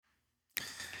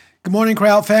Good morning, Cry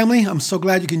Out family. I'm so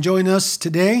glad you can join us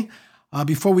today.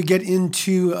 Before we get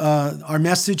into our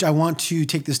message, I want to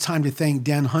take this time to thank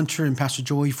Dan Hunter and Pastor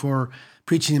Joey for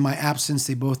preaching in my absence.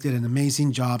 They both did an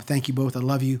amazing job. Thank you both. I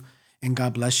love you, and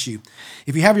God bless you.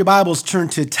 If you have your Bibles, turn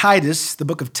to Titus, the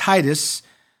book of Titus.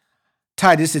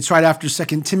 Titus, it's right after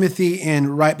 2 Timothy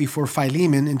and right before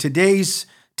Philemon. And today's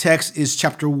text is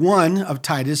chapter 1 of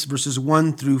Titus, verses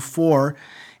 1 through 4,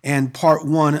 and part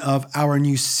 1 of our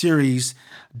new series,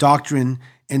 Doctrine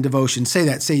and Devotion.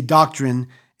 Say Doctrine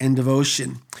and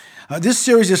Devotion. This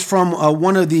series is from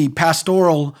one of the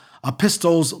pastoral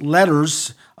epistles,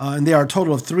 letters, and there are a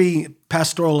total of 3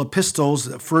 pastoral epistles,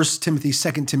 1 Timothy,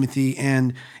 2 Timothy,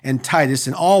 and Titus,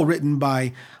 and all written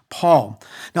by Paul.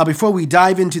 Now, before we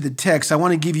dive into the text, I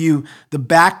want to give you the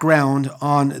background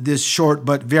on this short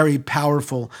but very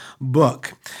powerful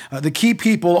book. The key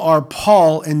people are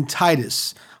Paul and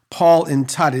Titus. Paul and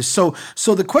Titus. So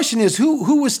the question is,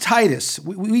 who was Titus?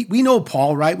 We know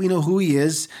Paul, right? We know who he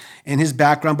is and his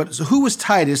background, but so who was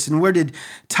Titus and where did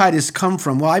Titus come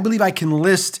from? Well, I believe I can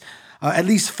list at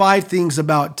least 5 things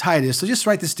about Titus. So just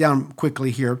write this down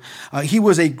quickly here. He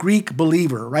was a Greek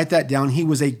believer. Write that down. He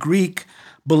was a Greek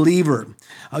believer.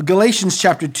 Galatians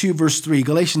chapter 2, verse 3.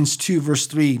 Galatians 2, verse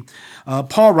 3.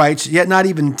 Paul writes, "Yet not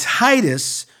even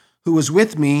Titus, who was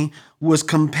with me, was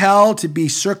compelled to be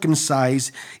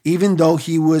circumcised, even though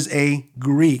he was a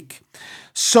Greek."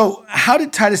 So how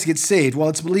did Titus get saved? Well,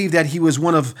 it's believed that he was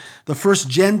one of the first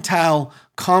Gentile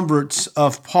converts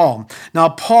of Paul. Now,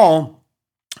 Paul,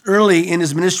 early in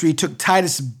his ministry, took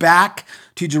Titus back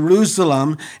to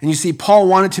Jerusalem. And you see, Paul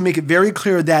wanted to make it very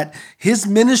clear that his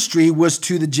ministry was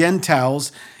to the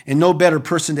Gentiles, and no better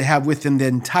person to have with him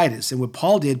than Titus. And what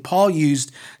Paul did, Paul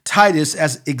used Titus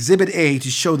as Exhibit A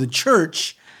to show the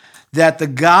church that the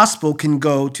gospel can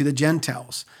go to the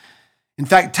Gentiles. In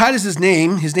fact, Titus's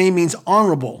name, his name means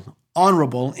honorable,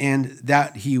 and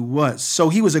that he was. So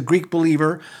he was a Greek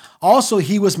believer. Also,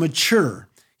 he was mature.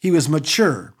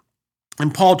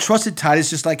 And Paul trusted Titus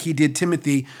just like he did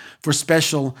Timothy for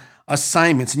special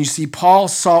assignments. And you see, Paul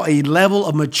saw a level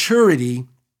of maturity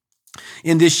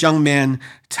in this young man,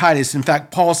 Titus. In fact,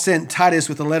 Paul sent Titus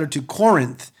with a letter to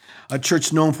Corinth, a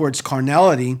church known for its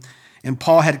carnality. And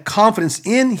Paul had confidence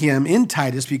in him, in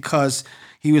Titus, because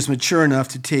he was mature enough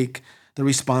to take the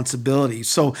responsibility.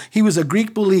 So he was a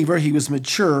Greek believer, he was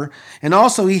mature, and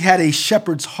also he had a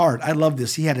shepherd's heart. I love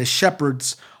this. He had a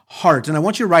shepherd's heart. And I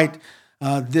want you to write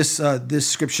these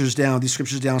scriptures down.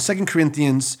 2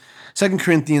 Corinthians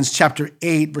chapter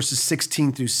 8, verses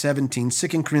 16 through 17.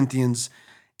 2 Corinthians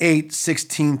 8,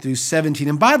 16 through 17.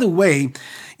 And by the way,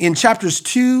 in chapters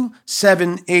 2,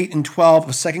 7, 8, and 12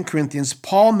 of 2 Corinthians,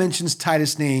 Paul mentions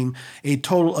Titus' name a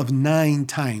total of 9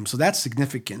 times. So that's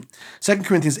significant. 2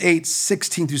 Corinthians 8,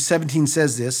 16 through 17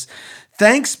 says this: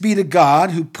 "Thanks be to God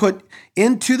who put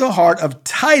into the heart of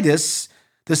Titus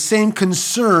the same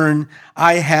concern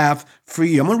I have for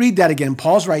you." I'm going to read that again.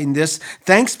 Paul's writing this.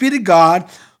 "Thanks be to God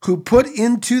who put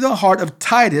into the heart of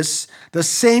Titus the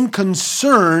same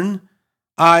concern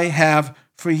I have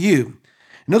for you."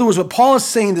 In other words, what Paul is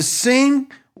saying, the same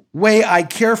way I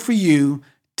care for you,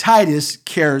 Titus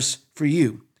cares for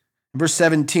you. Verse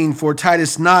 17, "For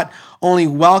Titus not only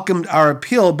welcomed our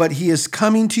appeal, but he is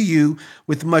coming to you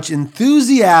with much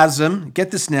enthusiasm,"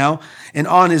 get this now, "and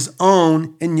on his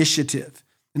own initiative."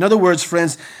 In other words,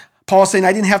 friends, Paul's saying,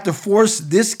 I didn't have to force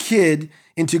this kid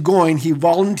into going. He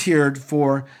volunteered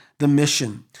for the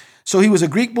mission. So he was a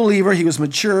Greek believer. He was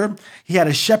mature. He had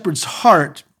a shepherd's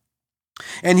heart,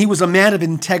 and he was a man of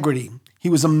integrity.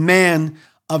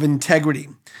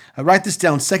 Write this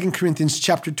down, 2 Corinthians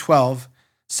chapter 12,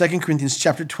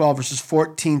 verses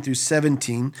 14 through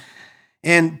 17.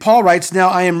 And Paul writes, "Now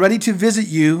I am ready to visit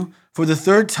you for the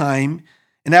 3rd time,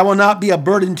 and I will not be a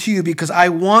burden to you because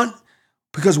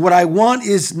what I want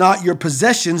is not your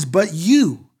possessions, but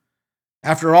you.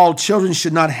 After all, children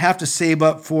should not have to save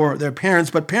up for their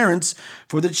parents, but parents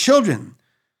for the children.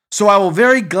 So I will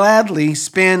very gladly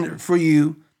spend for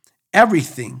you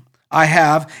everything I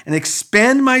have and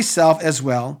expend myself as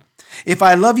well. If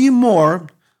I love you more,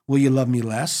 will you love me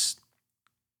less?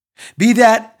 Be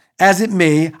that as it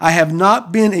may, I have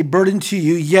not been a burden to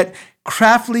you, yet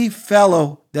crafty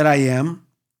fellow that I am,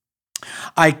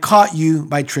 I caught you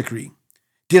by trickery.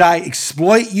 Did I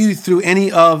exploit you through any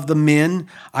of the men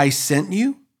I sent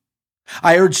you?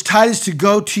 I urged Titus to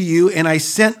go to you, and I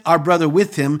sent our brother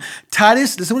with him.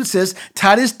 Titus, listen to what it says,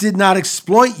 Titus did not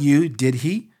exploit you, did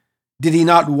he? Did he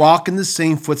not walk in the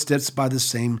same footsteps by the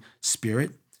same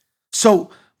Spirit?" So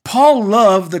Paul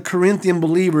loved the Corinthian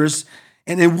believers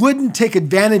and it wouldn't take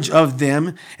advantage of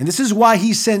them. And this is why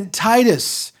he sent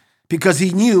Titus, because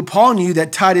Paul knew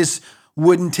that Titus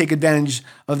wouldn't take advantage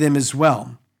of them as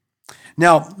well.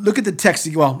 Now, look at the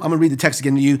text. Well, I'm going to read the text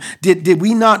again to you. Did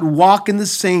we not walk in the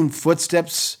same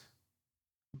footsteps?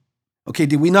 Okay,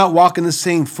 did we not walk in the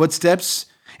same footsteps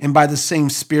and by the same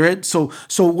Spirit? So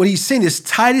what he's saying is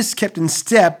Titus kept in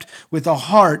step with the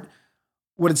heart.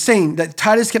 What it's saying, that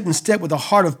Titus kept in step with the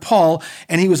heart of Paul,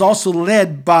 and he was also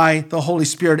led by the Holy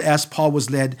Spirit as Paul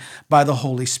was led by the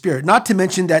Holy Spirit. Not to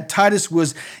mention that Titus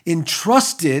was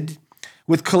entrusted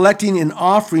with collecting an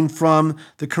offering from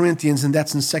the Corinthians, and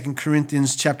that's in 2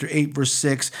 Corinthians chapter 8, verse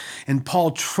 6. And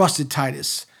Paul trusted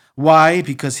Titus. Why?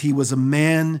 Because he was a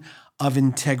man of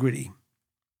integrity.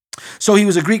 So he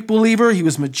was a Greek believer. He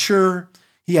was mature.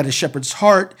 He had a shepherd's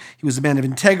heart. He was a man of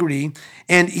integrity,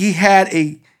 and he had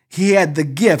the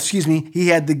gift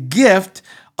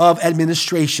of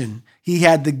administration. He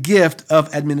had the gift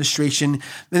of administration.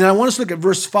 And I want us to look at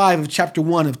verse 5 of chapter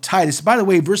 1 of Titus. By the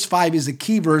way, verse 5 is a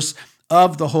key verse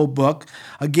of the whole book.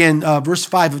 Again, verse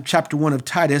 5 of chapter 1 of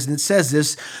Titus, and it says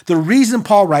this,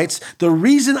 Paul writes, the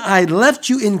reason I left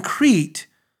you in Crete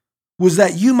was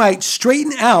that you might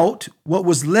straighten out what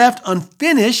was left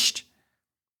unfinished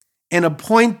and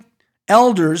appoint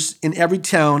elders in every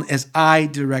town as I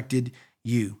directed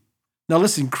you. Now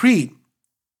listen, Crete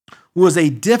was a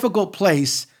difficult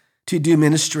place to do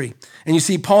ministry. And you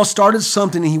see, Paul started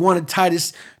something and he wanted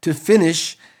Titus to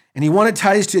finish, and he wanted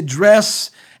Titus to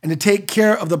address and to take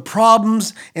care of the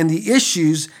problems and the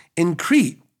issues in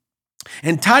Crete.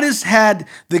 And Titus had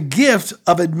the gift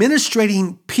of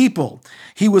administrating people.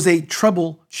 He was a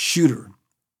troubleshooter.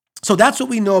 So that's what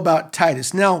we know about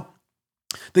Titus. Now,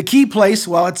 the key place,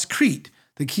 well, it's Crete.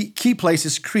 The key place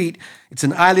is Crete. It's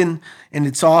an island, and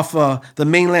it's off the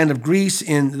mainland of Greece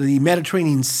in the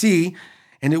Mediterranean Sea.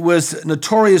 And it was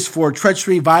notorious for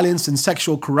treachery, violence, and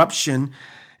sexual corruption.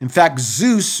 In fact,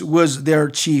 Zeus was their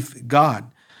chief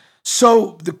god.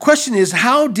 So the question is,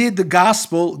 how did the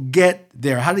gospel get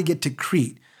there? How did it get to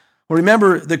Crete? Well,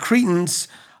 remember, the Cretans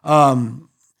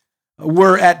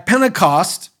were at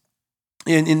Pentecost.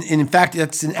 In fact,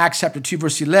 that's in Acts chapter 2,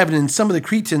 verse 11. And some of the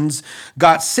Cretans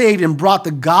got saved and brought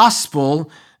the gospel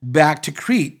back to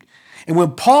Crete. And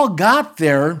when Paul got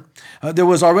there, there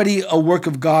was already a work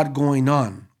of God going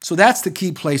on. So that's the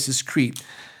key place, is Crete.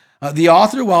 The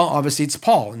author, well, obviously it's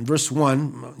Paul. In verse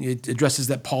 1, it addresses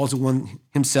that Paul is the one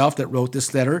himself that wrote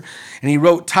this letter. And he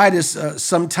wrote Titus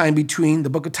the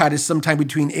book of Titus, sometime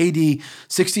between AD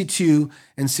 62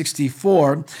 and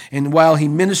 64. And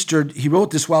he wrote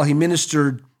this while he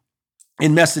ministered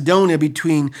in Macedonia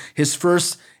between his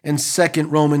first and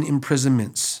second Roman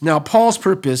imprisonments. Now, Paul's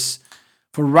purpose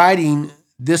for writing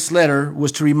this letter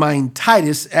was to remind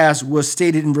Titus, as was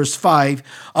stated in verse 5,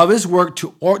 of his work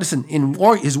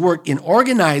his work in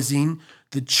organizing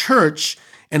the church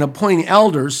and appointing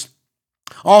elders,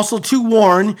 also to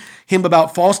warn him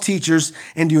about false teachers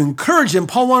and to encourage him.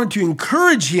 Paul wanted to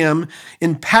encourage him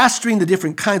in pastoring the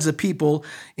different kinds of people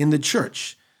in the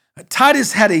church.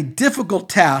 Titus had a difficult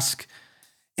task,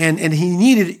 and he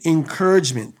needed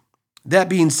encouragement. That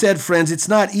being said, friends, it's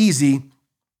not easy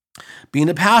being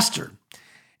a pastor.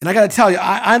 And I got to tell you,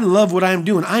 I love what I'm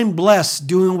doing. I'm blessed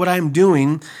doing what I'm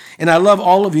doing. And I love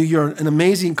all of you. You're an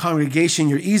amazing congregation.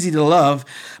 You're easy to love.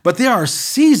 But there are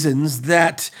seasons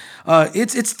that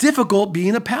it's difficult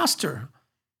being a pastor.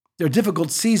 There are difficult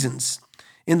seasons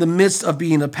in the midst of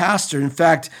being a pastor. In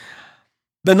fact,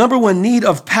 the number one need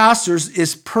of pastors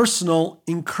is personal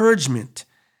encouragement.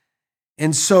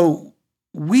 And so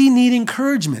we need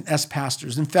encouragement as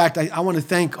pastors. In fact, I want to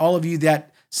thank all of you that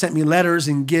sent me letters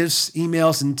and gifts,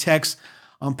 emails, and texts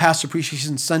on Pastor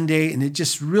Appreciation Sunday, and it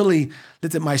just really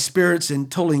lifted my spirits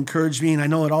and totally encouraged me. And I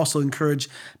know it also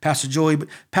encouraged Pastor Joey. But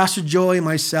Pastor Joey and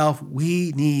myself,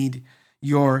 we need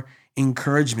your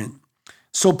encouragement.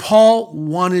 So Paul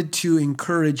wanted to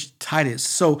encourage Titus.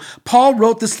 So Paul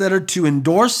wrote this letter to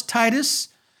endorse Titus,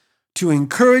 to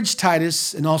encourage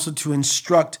Titus, and also to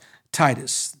instruct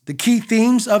Titus. The key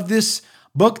themes of this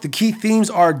book, the key themes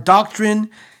are doctrine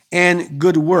and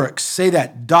good works. Say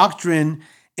that, doctrine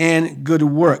and good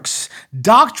works.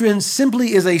 Doctrine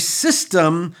simply is a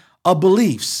system of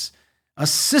beliefs, a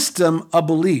system of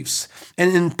beliefs.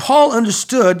 And Paul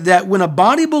understood that when a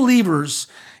body of believers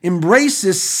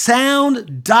embraces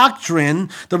sound doctrine,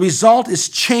 the result is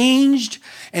changed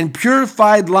and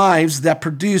purified lives that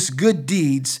produce good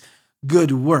deeds,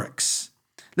 good works.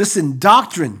 Listen,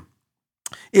 doctrine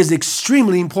is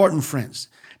extremely important, friends.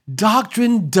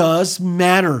 Doctrine does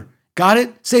matter. Got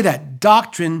it? Say that.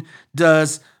 Doctrine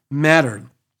does matter.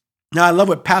 Now, I love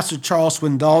what Pastor Charles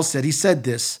Swindoll said. He said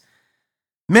this: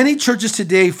 many churches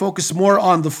today focus more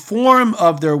on the form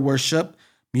of their worship,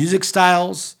 music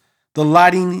styles, the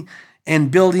lighting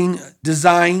and building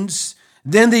designs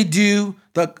than they do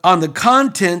on the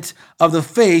content of the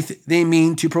faith they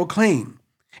mean to proclaim.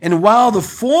 And while the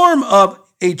form of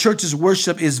a church's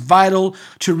worship is vital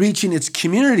to reaching its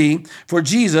community for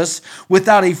Jesus,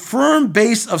 without a firm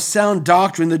base of sound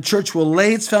doctrine, the church will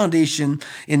lay its foundation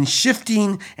in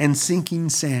shifting and sinking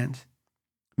sand.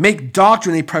 Make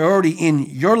doctrine a priority in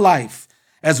your life,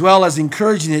 as well as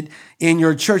encouraging it in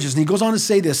your churches. And he goes on to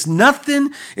say this: nothing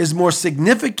is more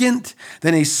significant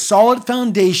than a solid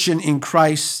foundation in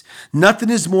Christ. Nothing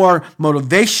is more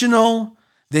motivational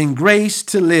than grace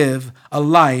to live a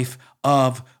life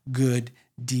of good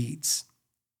deeds.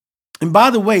 And by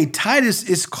the way, Titus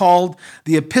is called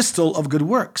the epistle of good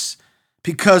works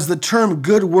because the term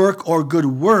good work or good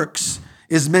works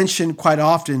is mentioned quite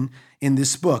often in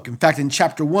this book. In fact, in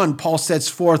chapter 1, Paul sets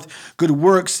forth good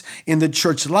works in the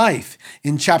church life.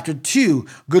 In chapter 2,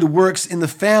 good works in the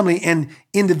family and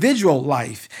individual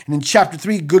life. And in chapter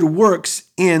 3, good works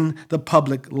in the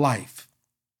public life.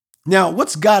 Now,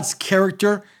 what's God's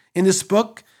character in this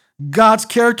book? God's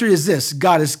character is this: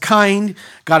 God is kind,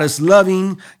 God is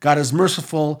loving, God is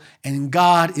merciful, and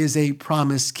God is a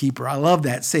promise keeper. I love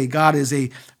that. Say, God is a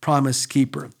promise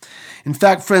keeper. In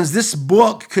fact, friends, this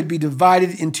book could be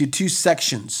divided into two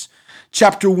sections.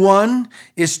 Chapter 1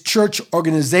 is church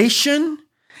organization,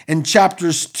 and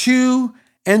chapters 2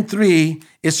 and 3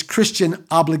 is Christian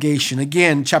obligation.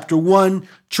 Again, chapter 1,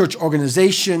 church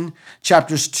organization,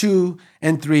 chapters 2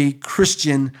 and 3,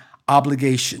 Christian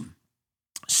obligation.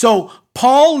 So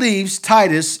Paul leaves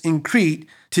Titus in Crete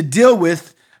to deal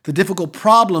with the difficult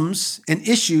problems and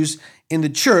issues in the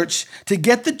church to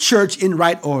get the church in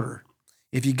right order.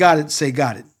 If you got it, say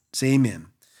got it. Say amen.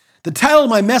 The title of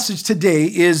my message today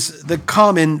is The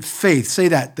Common Faith. Say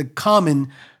that, the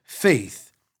common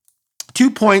faith. 2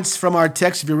 points from our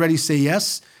text. If you're ready, say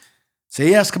yes. Say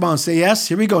yes. Come on, say yes.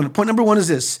 Here we go. Point number 1 is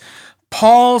this: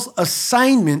 Paul's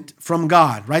assignment from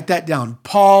God. Write that down.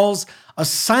 Paul's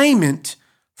assignment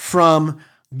from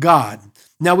God.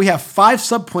 Now we have 5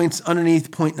 subpoints underneath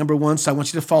point number 1, so I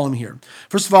want you to follow me here.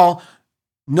 First of all,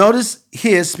 notice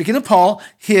speaking of Paul,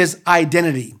 his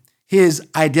identity. His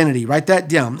identity. Write that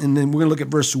down. And then we're going to look at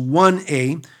verse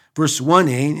 1a. Verse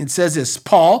 1a, it says this: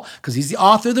 Paul, because he's the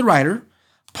author, the writer,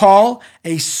 Paul,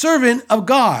 a servant of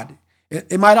God.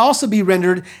 It might also be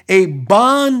rendered a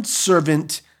bond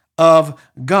servant of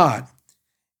God.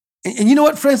 And you know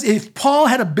what, friends? If Paul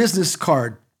had a business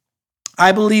card,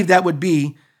 I believe that would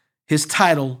be his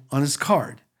title on his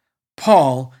card.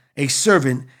 Paul, a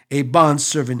servant, a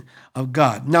bondservant of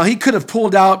God. Now, he could have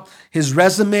pulled out his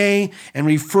resume and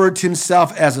referred to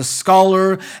himself as a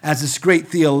scholar, as this great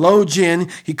theologian.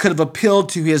 He could have appealed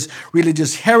to his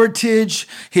religious heritage,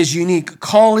 his unique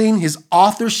calling, his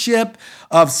authorship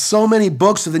of so many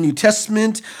books of the New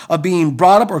Testament, of being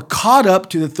brought up or caught up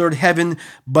to the third heaven,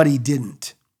 but he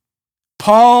didn't.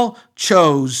 Paul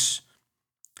chose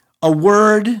a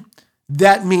word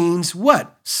that means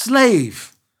what?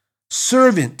 Slave,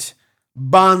 servant,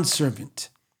 bondservant.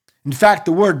 In fact,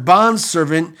 the word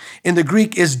bondservant in the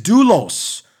Greek is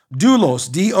doulos.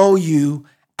 Doulos,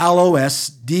 D-O-U-L-O-S,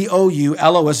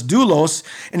 D-O-U-L-O-S, doulos.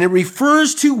 And it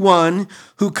refers to one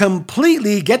who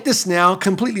completely, get this now,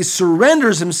 completely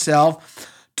surrenders himself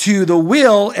to the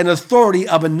will and authority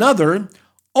of another,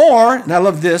 or, and I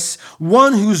love this,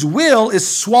 one whose will is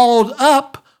swallowed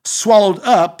up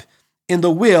in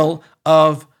the will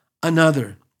of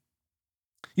another.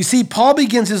 You see, Paul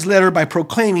begins his letter by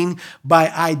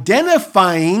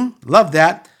identifying, love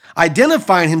that,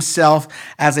 identifying himself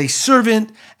as a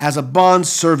servant, as a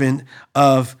bondservant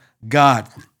of God.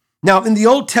 Now, in the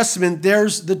Old Testament,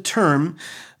 there's the term,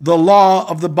 the law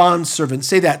of the bondservant.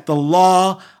 Say that, the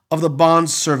law of the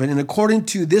bondservant. And according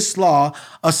to this law,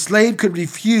 a slave could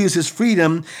refuse his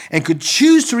freedom and could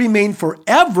choose to remain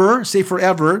forever, say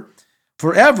forever,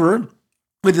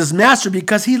 with his master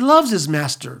because he loves his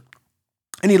master.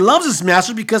 And he loves his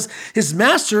master because his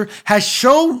master has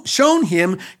shown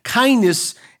him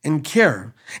kindness and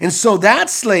care. And so that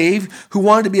slave who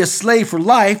wanted to be a slave for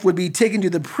life would be taken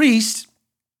to the priest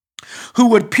who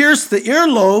would pierce the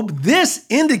earlobe, this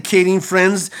indicating,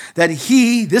 friends, that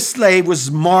this slave was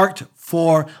marked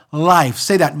for life.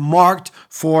 Say that, marked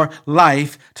for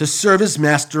life, to serve his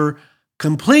master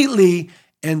completely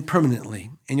and permanently.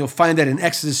 And you'll find that in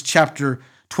Exodus chapter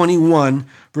 21,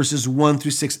 verses 1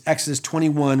 through 6. Exodus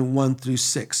 21, 1 through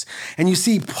 6. And you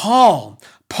see, Paul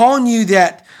knew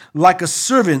that like a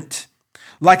servant,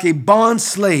 like a bond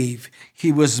slave,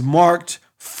 he was marked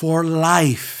for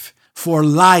life,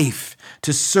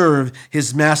 to serve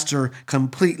his master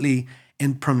completely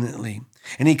and permanently.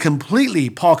 And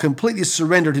Paul completely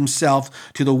surrendered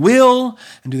himself to the will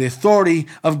and to the authority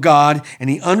of God. And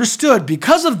he understood,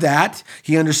 because of that,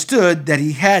 he understood that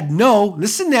he had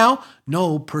listen now,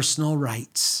 no personal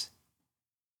rights.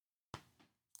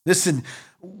 Listen,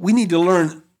 we need to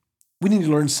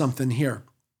learn something here.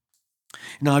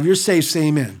 Now, if you're saved, say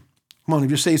amen. Come on,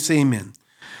 if you're saved, say amen.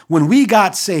 When we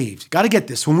got saved, got to get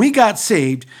this. When we got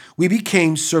saved, we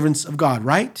became servants of God,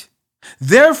 right?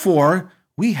 Therefore,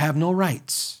 we have no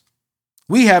rights.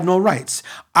 We have no rights.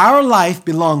 Our life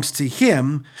belongs to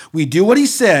him. We do what he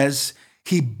says.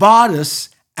 He bought us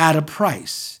at a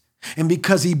price. And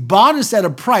because he bought us at a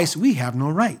price, we have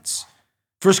no rights.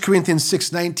 1 Corinthians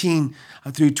 6:19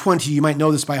 through 20, you might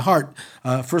know this by heart.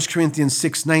 1 Corinthians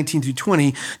 6:19 through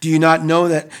 20, do you not know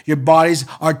that your bodies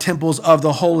are temples of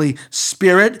the Holy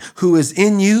Spirit who is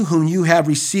in you, whom you have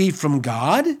received from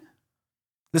God?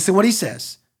 Listen what he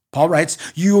says. Paul writes,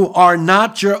 you are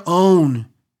not your own.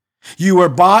 You were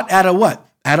bought at a what?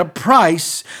 At a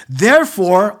price.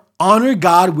 Therefore, honor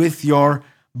God with your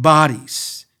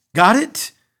bodies. Got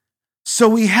it? So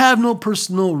we have no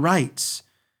personal rights.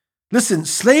 Listen,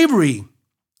 slavery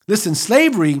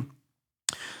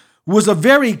was a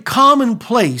very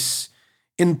commonplace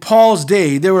in Paul's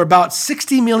day. There were about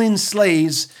 60 million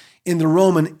slaves in the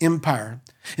Roman Empire.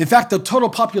 In fact, the total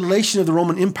population of the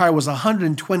Roman Empire was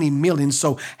 120 million,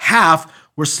 so half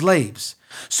were slaves.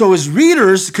 So his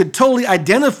readers could totally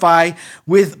identify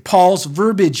with Paul's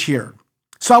verbiage here.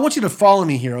 So I want you to follow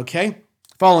me here, okay?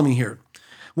 Follow me here.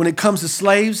 When it comes to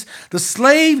slaves, the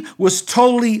slave was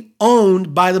totally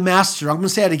owned by the master. I'm going to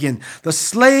say it again. The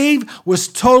slave was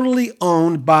totally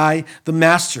owned by the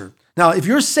master. Now, if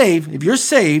you're saved,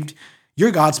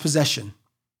 you're God's possession.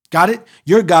 Got it?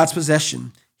 You're God's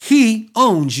possession. He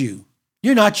owns you.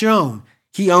 You're not your own.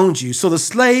 He owns you. So the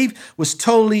slave was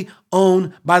totally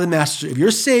owned by the master. If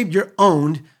you're saved, you're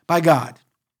owned by God.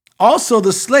 Also,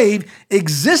 the slave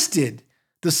existed.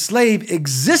 The slave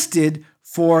existed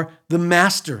for the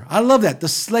master. I love that. The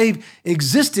slave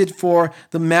existed for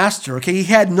the master. Okay, he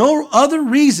had no other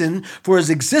reason for his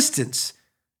existence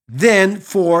than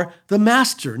for the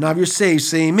master. Now, if you're saved,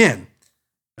 say amen.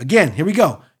 Again, here we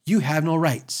go. You have no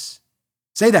rights.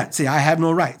 Say that. Say, I have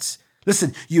no rights.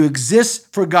 Listen, you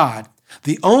exist for God.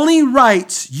 The only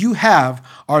rights you have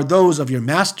are those of your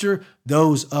master,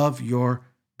 those of your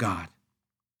God.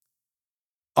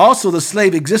 Also, the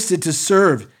slave existed to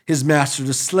serve his master.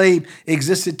 The slave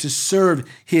existed to serve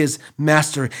his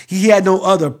master. He had no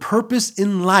other purpose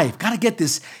in life. Got to get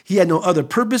this. He had no other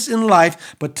purpose in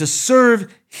life but to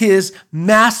serve his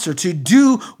master, to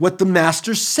do what the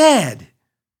master said.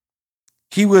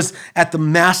 He was at the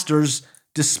master's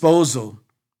disposal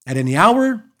at any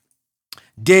hour,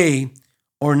 day,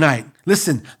 or night.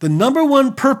 Listen, the number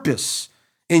one purpose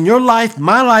in your life,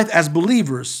 my life as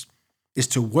believers, is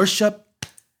to worship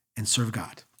and serve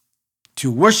God. To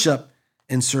worship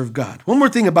and serve God. One more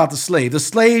thing about the slave. The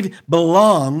slave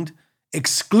belonged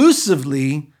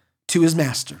exclusively to his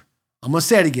master. I'm going to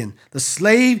say it again. The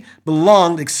slave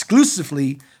belonged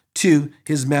exclusively to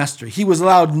his master. He was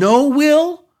allowed no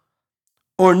will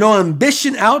or no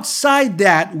ambition outside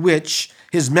that which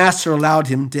his master allowed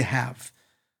him to have.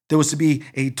 There was to be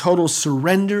a total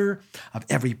surrender of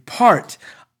every part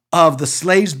of the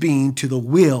slave's being to the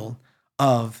will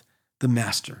of the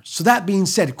master. So that being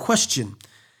said, question,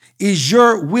 is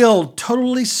your will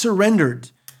totally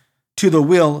surrendered to the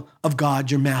will of God,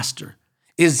 your master?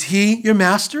 Is he your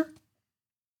master?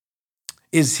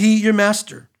 Is he your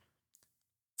master?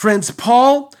 Friends,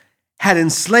 Paul had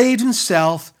enslaved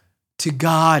himself to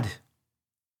God,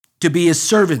 to be his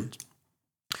servant,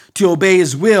 to obey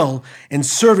his will and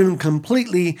serve him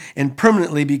completely and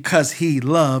permanently because he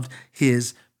loved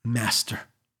his master.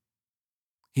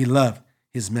 He loved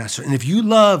his master. And if you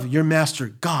love your master,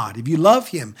 God, if you love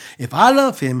him, if I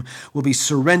love him, we'll be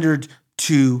surrendered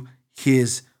to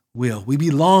his will. We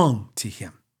belong to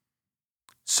him.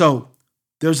 So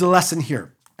there's a lesson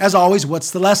here. As always,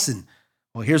 what's the lesson?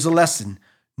 Well, here's the lesson.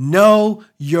 Know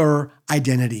your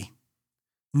identity.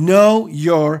 Know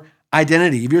your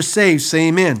identity. If you're saved, say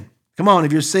amen. Come on,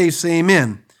 if you're saved, say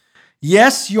amen.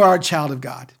 Yes, you are a child of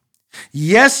God.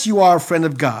 Yes, you are a friend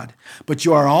of God, but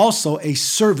you are also a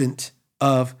servant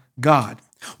of God,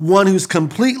 one who's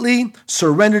completely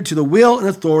surrendered to the will and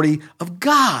authority of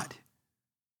God.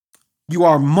 You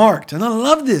are marked, and I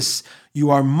love this, you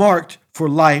are marked for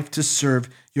life to serve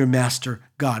your master,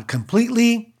 God,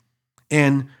 completely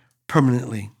and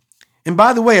permanently. And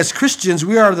by the way, as Christians,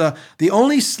 we are the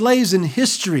only slaves in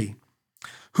history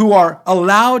who are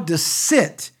allowed to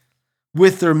sit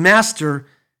with their master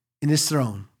in his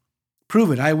throne.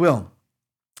 Prove it, I will.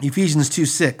 Ephesians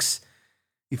 2:6.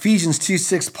 Ephesians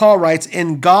 2:6, Paul writes,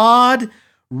 and God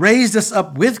raised us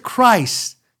up with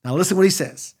Christ. Now listen what he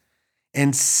says.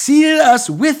 And seated us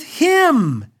with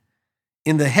him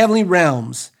in the heavenly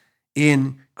realms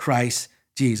in Christ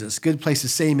Jesus. Good place to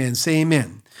say amen. Say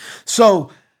amen.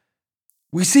 So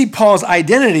we see Paul's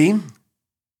identity.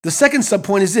 The second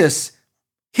subpoint is this.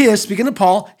 Speaking of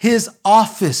Paul, his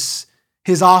office.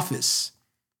 His office.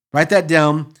 Write that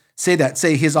down. Say that.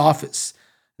 Say his office.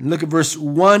 And look at verse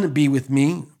 1b with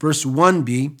me. Verse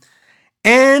 1b.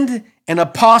 And an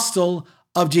apostle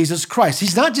of Jesus Christ.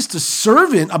 He's not just a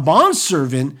servant, a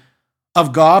bondservant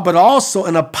of God, but also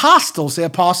an apostle, say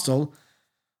apostle,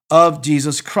 of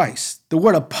Jesus Christ. The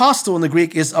word apostle in the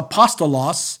Greek is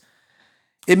apostolos.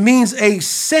 It means a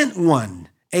sent one,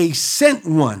 a sent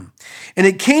one. And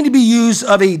it came to be used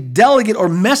of a delegate or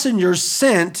messenger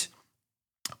sent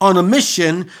on a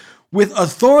mission with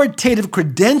authoritative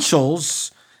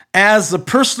credentials as the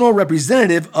personal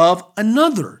representative of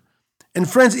another. And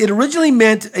friends, it originally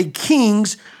meant a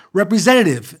king's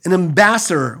representative, an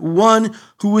ambassador, one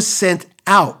who was sent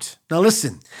out. Now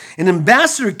listen, an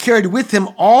ambassador carried with him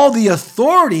all the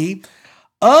authority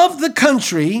of the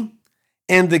country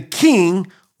and the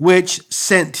king which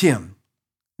sent him.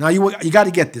 Now you got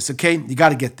to get this, okay? You got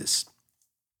to get this.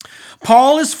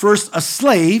 Paul is first a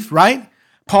slave, right?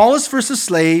 Paul is first a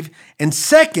slave, and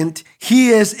second, he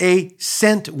is a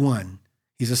sent one.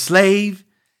 He's a slave,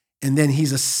 and then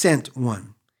he's a sent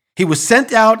one. He was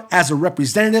sent out as a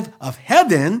representative of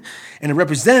heaven and a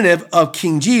representative of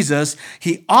King Jesus.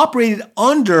 He operated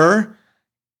under,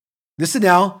 listen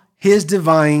now, his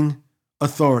divine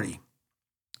authority.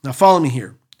 Now follow me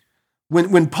here.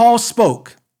 When Paul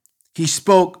spoke, he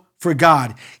spoke for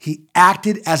God. He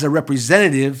acted as a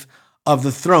representative of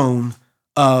the throne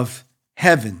of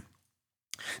heaven.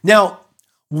 Now,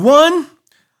 one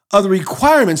of the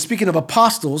requirements, speaking of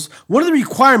apostles, one of the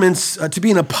requirements to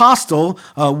be an apostle,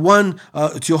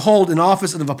 to hold an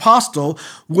office of apostle,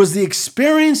 was the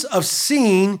experience of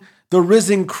seeing the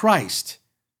risen Christ.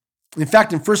 In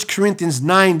fact, in 1 Corinthians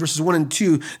 9, verses 1 and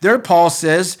 2, there Paul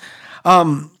says,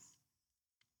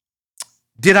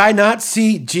 did I not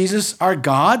see Jesus, our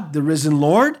God, the risen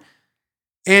Lord?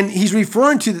 And he's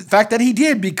referring to the fact that he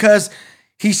did because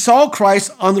he saw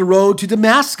Christ on the road to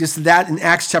Damascus, that in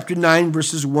Acts chapter 9,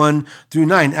 verses 1 through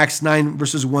 9. Acts 9,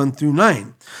 verses 1 through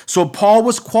 9. So Paul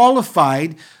was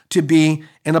qualified to be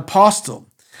an apostle.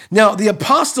 Now, the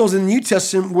apostles in the New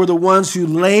Testament were the ones who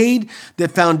laid the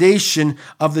foundation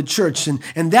of the church.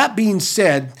 And that being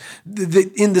said,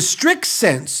 in the strict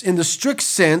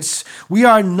sense, we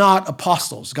are not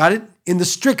apostles. Got it? In the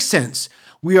strict sense,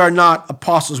 we are not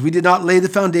apostles. We did not lay the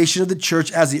foundation of the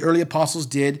church as the early apostles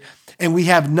did. And we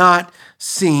have not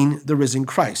seen the risen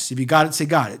Christ. If you got it, say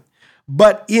got it.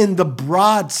 But in the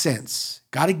broad sense,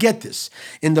 got to get this.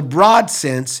 In the broad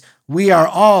sense, we are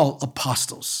all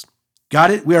apostles. Got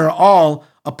it? We are all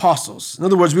apostles. In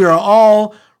other words, we are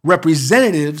all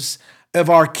representatives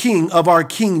of our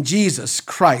King Jesus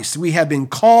Christ. We have been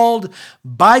called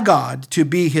by God to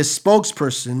be his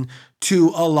spokesperson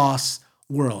to a lost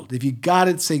world. If you got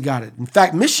it, say got it. In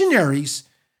fact, missionaries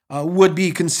would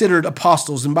be considered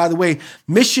apostles. And by the way,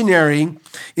 missionary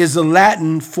is the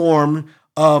Latin form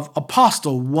of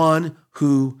apostle, one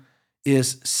who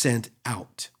is sent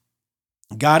out.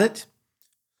 Got it?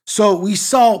 So we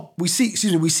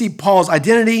see Paul's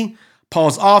identity,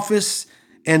 Paul's office,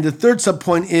 and the third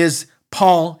subpoint is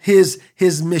Paul, his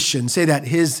mission. Say that,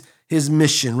 his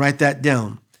mission. Write that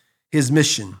down. His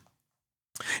mission.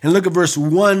 And look at verse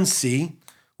 1c.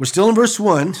 We're still in verse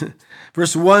 1.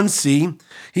 Verse 1c,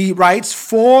 he writes,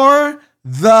 for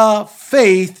the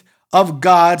faith of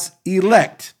God's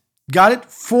elect. Got it?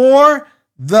 For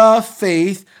the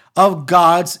faith of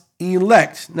God's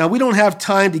elect. Now, we don't have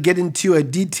time to get into a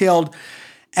detailed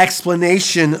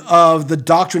explanation of the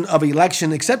doctrine of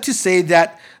election, except to say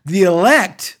that the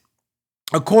elect,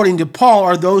 according to Paul,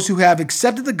 are those who have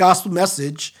accepted the gospel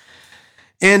message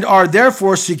and are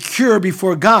therefore secure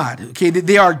before God. Okay,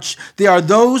 they are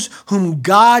those whom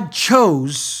God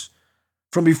chose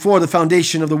from before the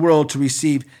foundation of the world to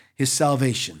receive his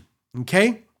salvation.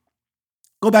 Okay?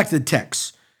 Go back to the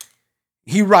text.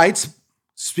 He writes,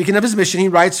 speaking of his mission, he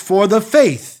writes, for the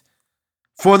faith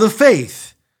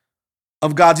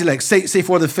of God's elect. Say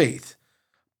for the faith.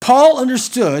 Paul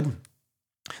understood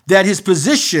that his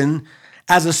position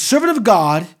as a servant of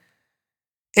God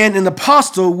and an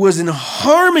apostle was in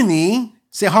harmony,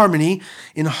 say harmony,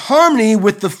 in harmony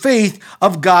with the faith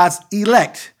of God's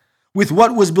elect, with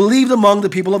what was believed among the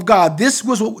people of God. This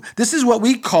is what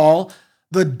we call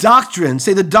the doctrine.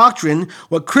 Say the doctrine,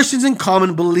 what Christians in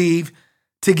common believe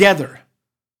together.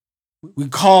 we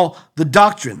call the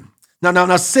doctrine.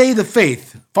 Now, say the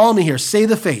faith. Follow me here. Say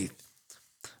the faith.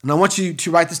 And I want you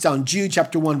to write this down. Jude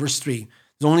chapter 1, verse 3.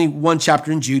 There's only one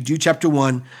chapter in Jude. Jude chapter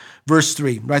 1, verse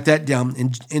 3. Write that down.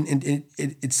 And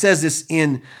it says this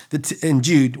in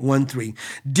Jude 1, 3.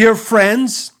 Dear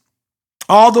friends,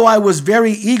 although I was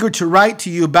very eager to write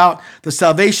to you about the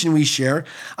salvation we share,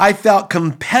 I felt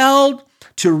compelled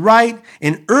to write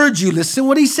and urge you, listen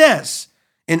what he says,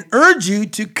 and urge you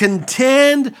to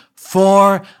contend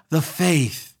for the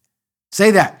faith.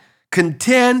 Say that.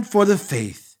 Contend for the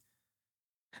faith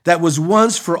that was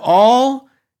once for all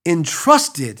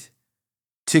entrusted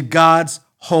to God's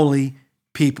holy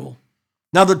people.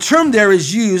 Now, the term there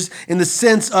is used in the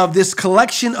sense of this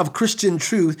collection of Christian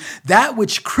truth, that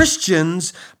which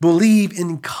Christians believe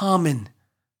in common.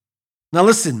 Now,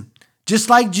 listen, just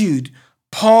like Jude,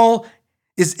 Paul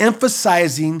is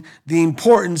emphasizing the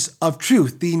importance of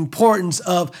truth, the importance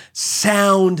of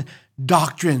sound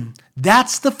doctrine.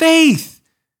 That's the faith,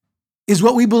 is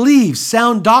what we believe,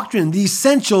 sound doctrine, the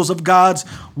essentials of God's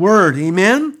word.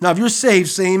 Amen? Now, if you're saved,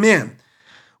 say amen.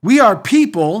 We are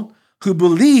people who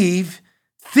believe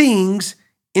things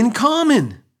in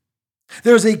common.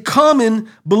 There's a common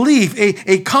belief,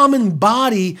 a common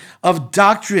body of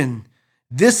doctrine.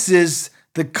 This is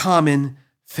the common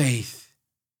faith.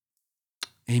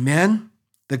 Amen?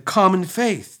 The common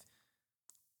faith.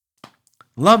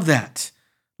 Love that.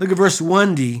 Look at verse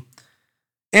 1d.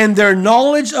 And their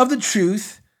knowledge of the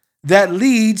truth that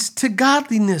leads to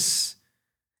godliness.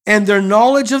 And their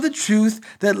knowledge of the truth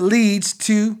that leads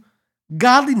to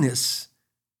godliness.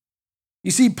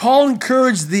 You see, Paul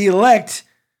encouraged the elect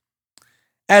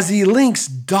as he links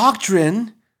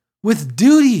doctrine with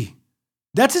duty.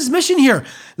 That's his mission here,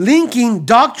 linking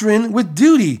doctrine with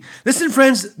duty. Listen,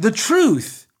 friends, the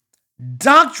truth,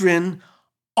 doctrine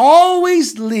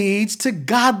always leads to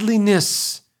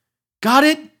godliness. Got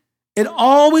it? It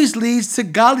always leads to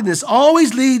godliness,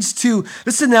 always leads to,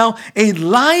 listen now, a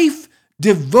life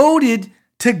devoted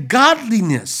to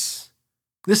godliness.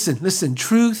 Listen,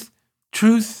 truth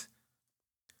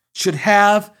should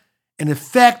have an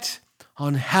effect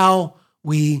on how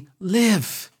we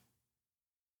live.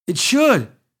 It should,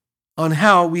 on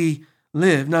how we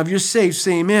live. Now, if you're saved,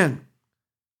 say amen.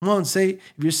 Come on, if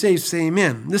you're saved, say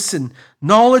amen. Listen,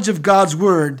 knowledge of God's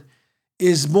word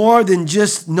is more than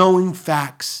just knowing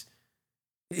facts.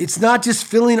 It's not just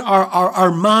filling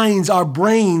our minds, our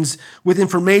brains with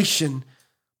information,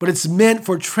 but it's meant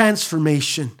for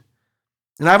transformation.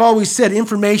 And I've always said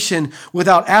information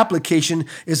without application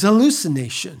is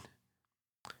hallucination.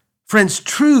 Friends,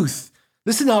 truth,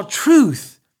 listen now,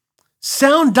 truth,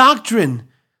 sound doctrine,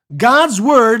 God's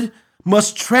word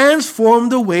must transform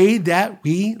the way that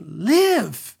we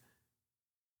live.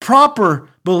 Proper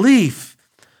belief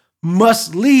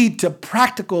must lead to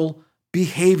practical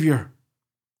behavior.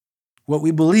 What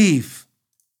we believe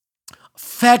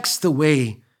affects the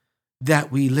way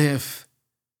that we live.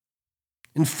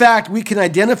 In fact, we can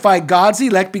identify God's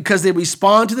elect because they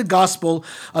respond to the gospel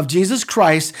of Jesus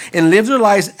Christ and live their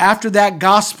lives after that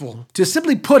gospel. To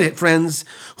simply put it, friends,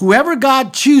 whoever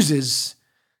God chooses,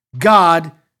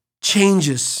 God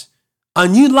changes. A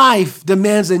new life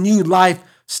demands a new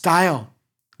lifestyle.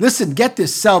 Listen, get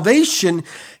this. Salvation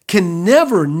can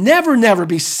never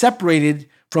be separated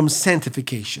from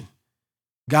sanctification.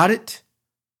 Got it?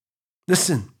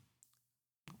 Listen,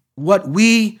 what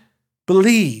we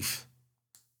believe,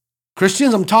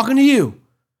 Christians, I'm talking to you.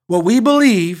 What we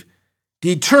believe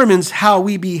determines how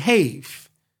we behave.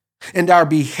 And our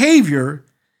behavior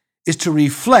is to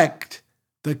reflect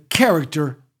the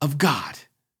character of God.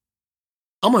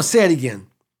 I'm going to say it again.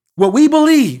 What we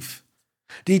believe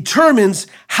determines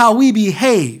how we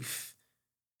behave.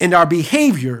 And our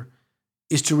behavior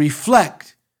is to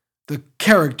reflect the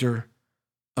character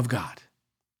of God.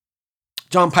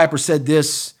 John Piper said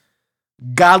this: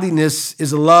 godliness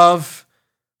is a love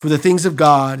for the things of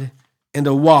God and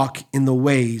a walk in the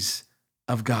ways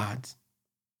of God.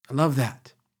 I love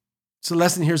that. So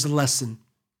here's the lesson.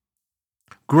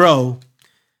 Grow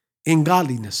in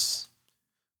godliness.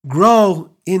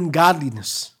 Grow in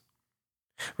godliness.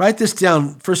 Write this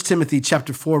down, 1 Timothy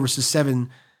chapter 4, verses 7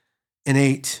 and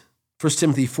 8. 1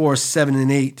 Timothy 4, 7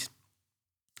 and 8.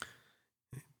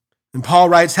 And Paul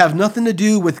writes, have nothing to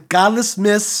do with godless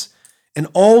myths and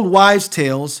old wives'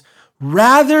 tales.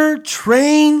 Rather,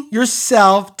 train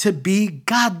yourself to be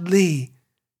godly.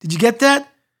 Did you get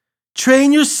that?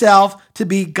 Train yourself to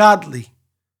be godly.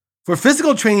 For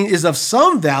physical training is of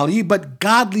some value, but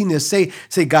godliness, say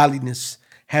godliness,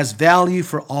 has value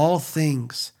for all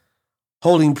things,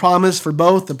 holding promise for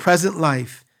both the present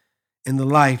life and the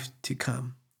life to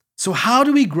come. So how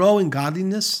do we grow in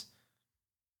godliness?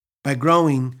 by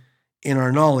growing in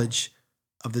our knowledge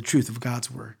of the truth of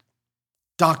God's word.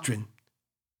 Doctrine,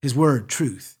 his word,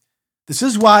 truth. This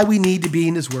is why we need to be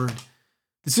in his word.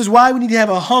 This is why we need to have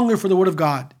a hunger for the word of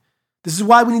God. This is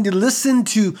why we need to listen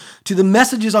to the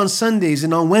messages on Sundays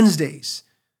and on Wednesdays.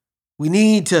 We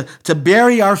need to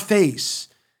bury our face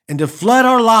and to flood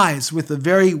our lives with the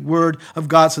very word of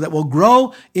God so that we'll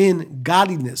grow in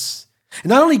godliness. And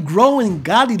not only grow in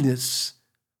godliness,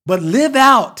 but live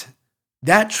out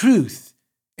that truth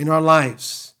in our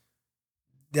lives,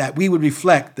 that we would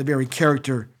reflect the very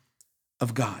character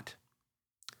of God.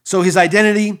 So his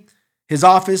identity, his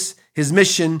office, his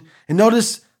mission, and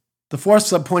notice the fourth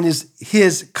subpoint is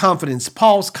his confidence,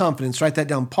 Paul's confidence. Write that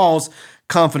down, Paul's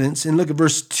confidence. And look at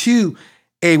verse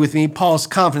 2a with me, Paul's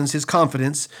confidence, his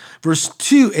confidence. Verse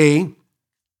 2a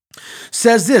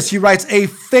says this, he writes, a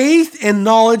faith and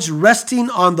knowledge resting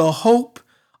on the hope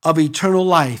of eternal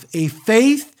life. A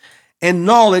faith and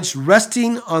knowledge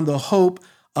resting on the hope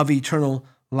of eternal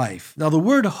life. Now the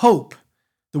word hope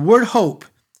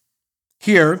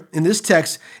here in this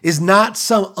text is not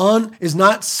some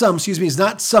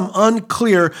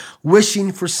unclear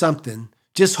wishing for something,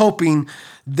 just hoping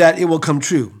that it will come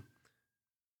true.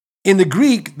 In the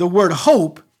Greek, the word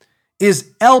hope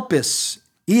is elpis,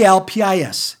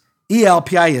 E-L-P-I-S,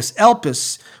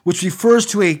 elpis, which refers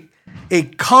to a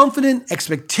confident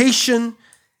expectation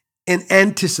and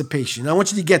anticipation. I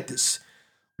want you to get this.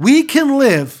 We can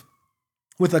live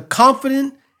with a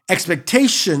confident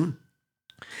expectation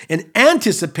and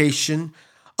anticipation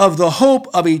of the hope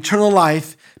of eternal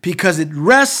life because it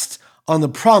rests on the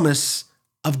promise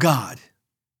of God.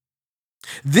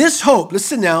 This hope,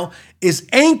 listen now, is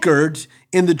anchored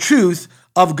in the truth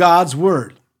of God's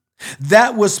word.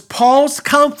 That was Paul's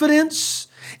confidence,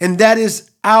 and that is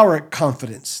our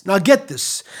confidence. Now get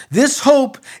this. This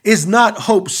hope is not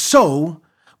hope so,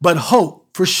 but hope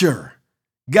for sure.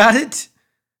 Got it?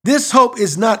 This hope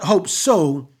is not hope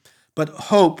so, but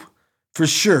hope for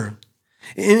sure.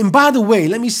 And by the way,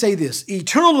 let me say this.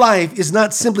 Eternal life is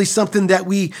not simply something that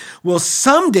we will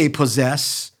someday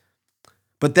possess,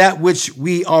 but that which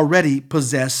we already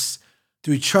possess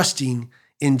through trusting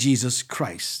in Jesus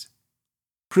Christ.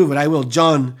 Prove it, I will.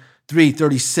 John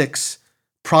 3:36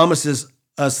 promises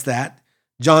us that.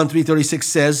 John 3:36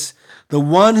 says, the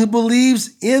one who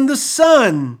believes in the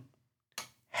Son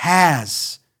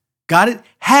has, got it?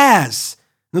 Has,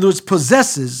 in other words,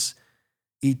 possesses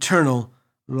eternal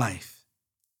life.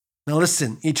 Now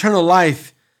listen, eternal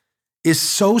life is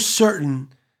so certain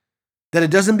that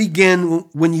it doesn't begin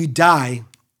when you die,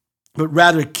 but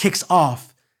rather it kicks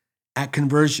off at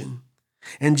conversion.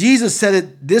 And Jesus said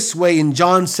it this way in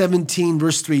John 17,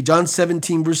 verse 3. John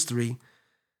 17, verse 3.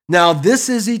 Now this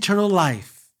is eternal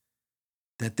life,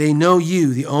 that they know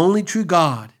you, the only true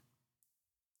God,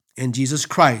 and Jesus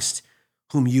Christ,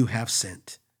 whom you have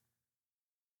sent.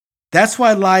 That's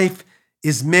why life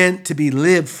is meant to be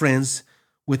lived, friends,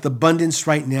 with abundance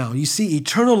right now. You see,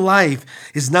 eternal life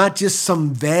is not just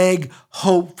some vague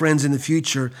hope, friends, in the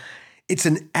future. It's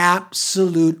an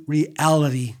absolute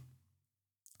reality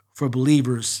for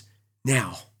believers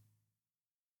now.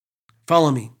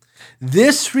 Follow me.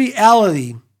 This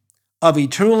reality of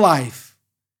eternal life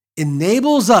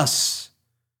enables us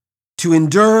to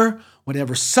endure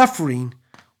whatever suffering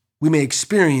we may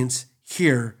experience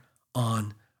here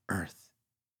on earth.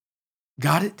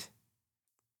 Got it?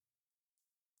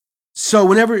 So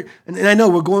whenever, and I know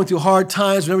we're going through hard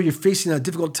times, whenever you're facing a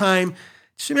difficult time,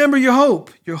 just remember your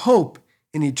hope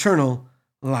in eternal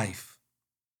life.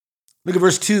 Look at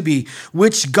verse 2b,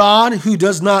 which God who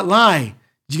does not lie.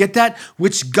 Did you get that?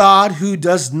 Which God who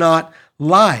does not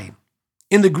lie.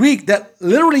 In the Greek, that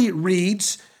literally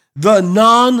reads, the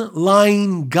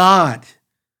non-lying God.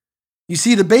 You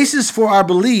see, the basis for our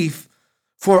belief,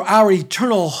 for our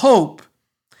eternal hope,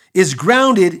 is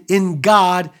grounded in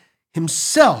God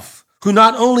himself, who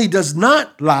not only does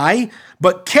not lie,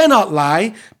 but cannot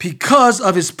lie because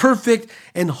of his perfect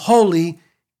and holy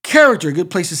character. Good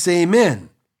place to say amen.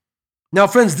 Now,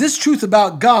 friends, this truth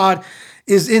about God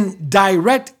is in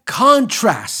direct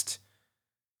contrast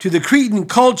to the Cretan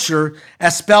culture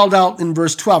as spelled out in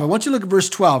verse 12. I want you to look at verse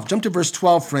 12. Jump to verse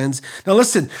 12, friends. Now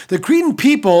listen, the Cretan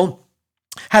people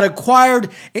had acquired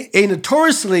a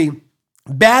notoriously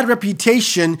bad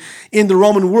reputation in the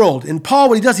Roman world. And Paul,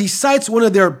 what he does, he cites one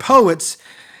of their poets,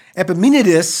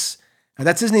 Epimenides,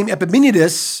 that's his name,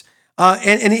 Epimenides,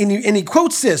 and he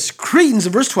quotes this, Cretans,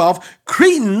 in verse 12,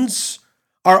 Cretans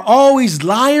are always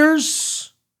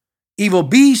liars, evil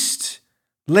beasts,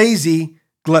 lazy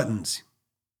gluttons.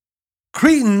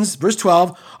 Cretans, verse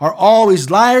 12, are always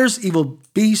liars, evil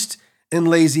beasts, and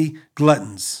lazy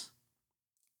gluttons.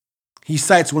 He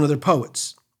cites one of their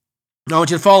poets. Now I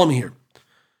want you to follow me here.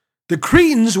 The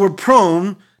Cretans were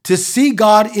prone to see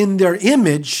God in their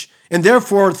image and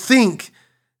therefore think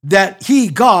that he,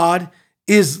 God,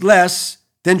 is less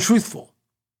than truthful.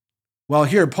 Well,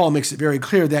 here Paul makes it very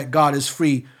clear that God is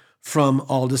free from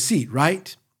all deceit,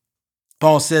 right?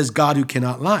 Paul says, God who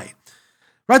cannot lie.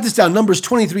 Write this down, Numbers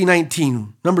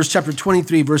 23:19. Numbers chapter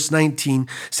 23, verse 19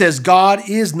 says, God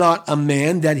is not a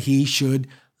man that he should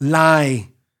lie.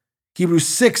 Hebrews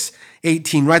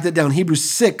 6:18. Write that down. Hebrews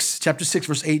 6, chapter 6,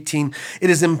 verse 18. It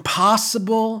is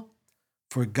impossible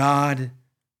for God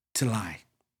to lie.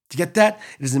 Do you get that?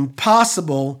 It is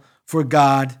impossible for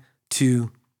God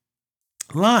to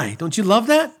lie. Don't you love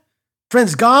that?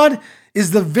 Friends, God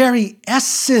is the very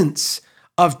essence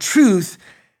of truth,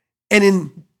 and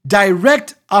in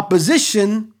direct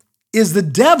opposition is the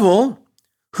devil,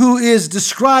 who is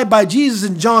described by Jesus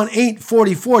in John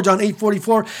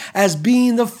 8:44, as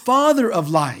being the father of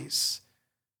lies.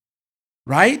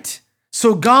 Right?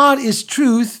 So God is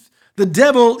truth. The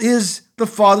devil is the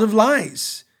father of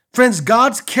lies. Friends,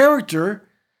 God's character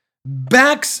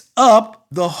backs up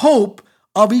the hope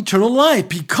of eternal life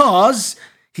because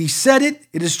he said it,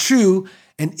 it is true,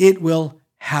 and it will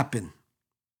happen.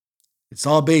 It's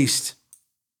all based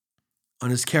on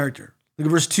his character. Look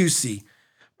at verse 2c.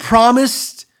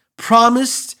 Promised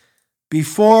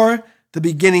before the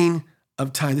beginning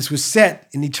of time. This was set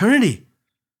in eternity,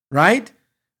 right?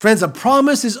 Friends, a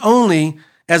promise is only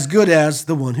as good as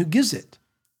the one who gives it.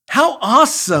 How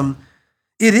awesome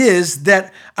it is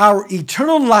that our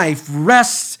eternal life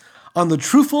rests on the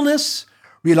truthfulness,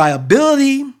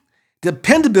 reliability,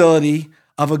 dependability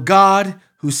of a God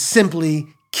who simply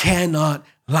cannot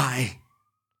lie.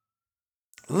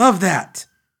 Love that.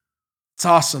 It's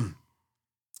awesome.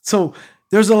 So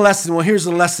there's a lesson. Well, here's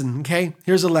a lesson, okay?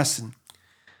 Here's a lesson.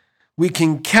 We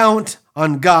can count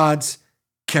on God's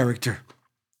character.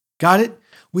 Got it?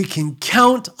 We can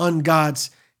count on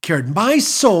God's character. My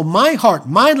soul, my heart,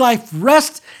 my life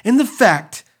rests in the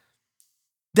fact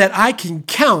that I can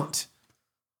count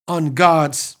on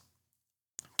God's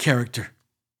character.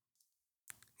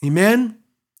 Amen?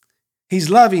 He's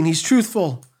loving. He's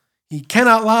truthful. He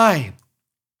cannot lie.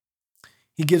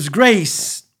 He gives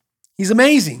grace. He's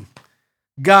amazing.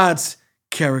 God's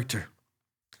character.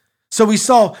 So we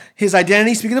saw his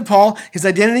identity, speaking of Paul, his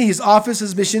identity, his office,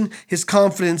 his mission, his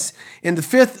confidence. And the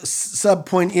fifth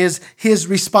subpoint is his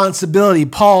responsibility,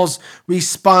 Paul's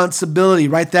responsibility.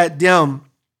 Write that down.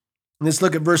 And let's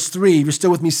look at verse 3. If you're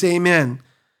still with me, say amen.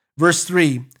 Verse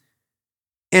 3.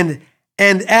 And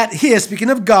at his, speaking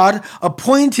of God,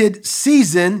 appointed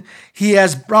season, he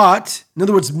has brought, in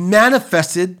other words,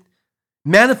 manifested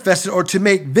or to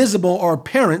make visible or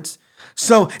apparent.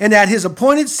 So, and at his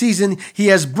appointed season, he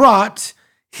has brought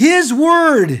his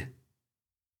word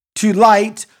to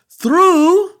light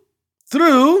through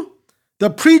the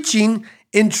preaching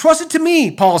entrusted to me,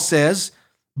 Paul says,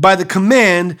 by the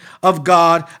command of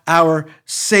God, our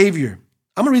Savior.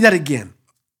 I'm going to read that again.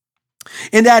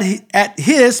 And at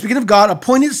his, speaking of God,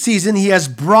 appointed season, he has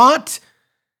brought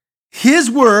his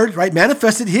word, right,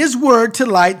 manifested his word to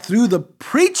light through the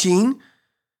preaching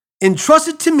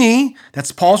entrusted to me,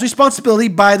 that's Paul's responsibility,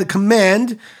 by the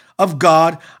command of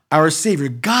God, our Savior.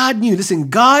 God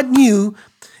knew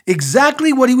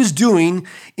exactly what he was doing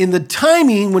in the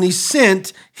timing when he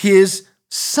sent his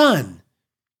son.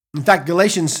 In fact,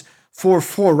 Galatians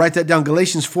 4:4, write that down.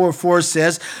 Galatians 4:4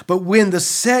 says, but when the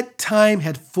set time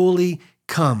had fully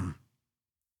come,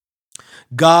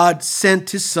 God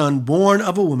sent his son, born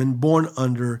of a woman, born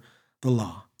under the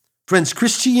law. Friends,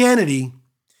 Christianity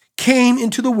came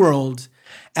into the world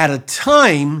at a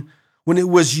time when it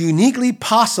was uniquely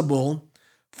possible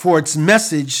for its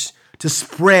message to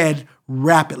spread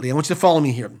rapidly. I want you to follow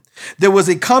me here. There was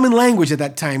a common language at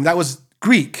that time. That was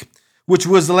Greek, which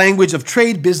was the language of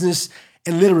trade, business,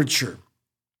 and literature.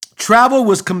 Travel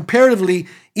was comparatively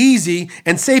easy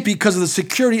and safe because of the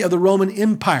security of the Roman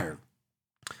Empire.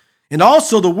 And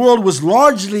also the world was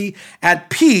largely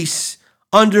at peace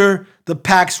under the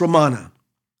Pax Romana.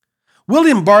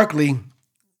 William Barclay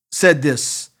said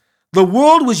this: the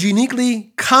world was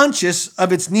uniquely conscious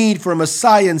of its need for a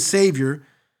Messiah and Savior.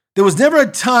 There was never a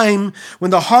time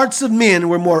when the hearts of men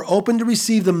were more open to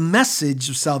receive the message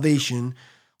of salvation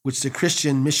which the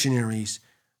Christian missionaries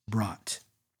brought.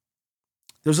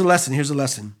 There's a lesson. Here's a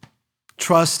lesson.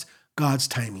 Trust God's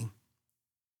timing.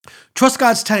 Trust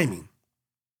God's timing.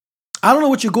 I don't know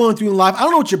what you're going through in life. I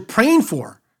don't know what you're praying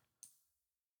for,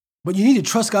 but you need to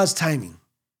trust God's timing.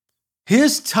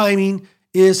 His timing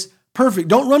is perfect.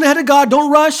 Don't run ahead of God.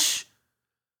 Don't rush.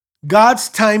 God's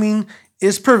timing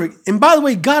is perfect. And by the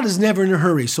way, God is never in a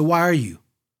hurry. So why are you?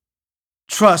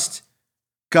 Trust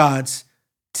God's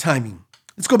timing.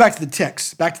 Let's go back to the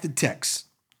text.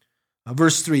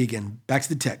 Verse 3 again, back to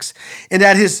the text. And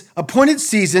at his appointed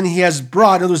season, he has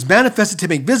brought, in other words, manifested to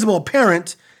make visible,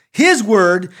 apparent, his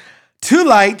word to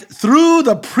light through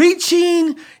the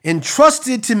preaching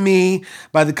entrusted to me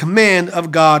by the command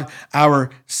of God,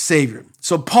 our Savior.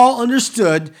 So Paul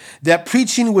understood that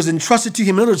preaching was entrusted to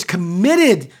him, in other words,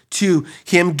 committed to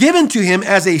him, given to him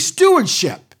as a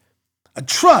stewardship, a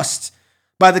trust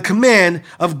by the command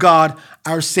of God,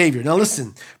 our Savior. Now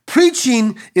listen,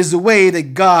 preaching is the way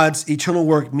that God's eternal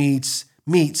work meets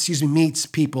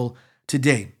people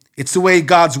today. It's the way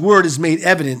God's word is made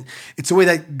evident. It's the way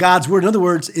that God's word, in other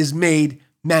words, is made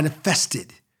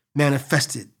manifested,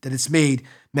 that it's made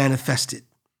manifested.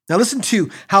 Now listen to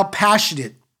how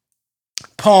passionate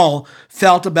Paul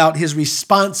felt about his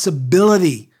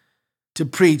responsibility to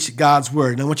preach God's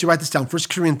word. And I want you to write this down, 1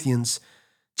 Corinthians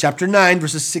chapter 9,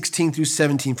 verses 16 through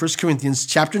 17. 1 Corinthians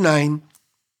chapter 9,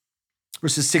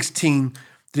 verses 16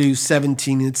 through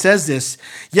 17. And it says this,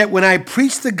 "Yet when I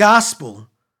preach the gospel,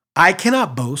 I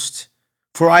cannot boast,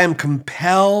 for I am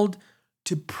compelled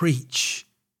to preach."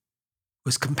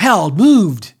 Was compelled,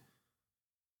 moved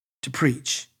to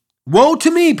preach. "Woe to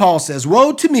me," Paul says,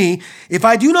 "woe to me if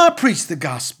I do not preach the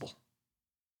gospel.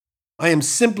 I am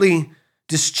simply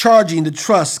discharging the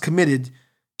trust committed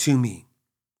to me."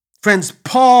 Friends,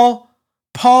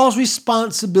 Paul's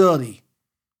responsibility,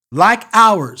 like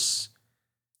ours,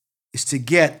 is to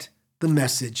get the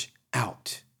message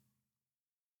out.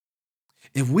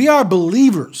 If we are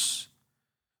believers,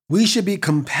 we should be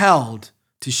compelled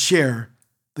to share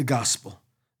the gospel.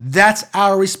 That's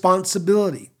our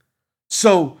responsibility.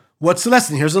 So, what's the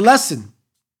lesson? Here's a lesson.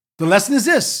 The lesson is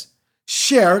this: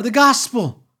 share the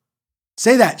gospel.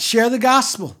 Say that, share the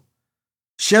gospel.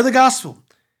 Share the gospel.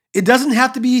 It doesn't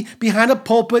have to be behind a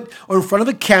pulpit or in front of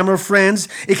a camera, friends.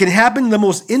 It can happen in the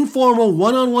most informal,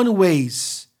 one-on-one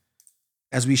ways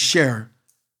as we share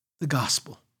the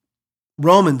gospel.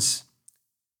 Romans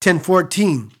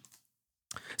 10:14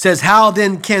 says, "How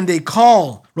then can they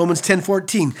call?" Romans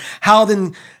 10:14. How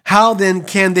then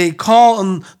can they call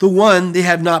on the one they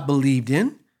have not believed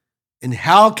in? And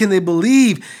how can they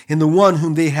believe in the one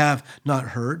whom they have not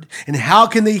heard? And how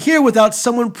can they hear without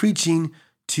someone preaching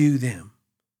to them?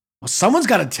 Well, someone's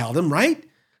got to tell them, right?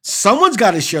 Someone's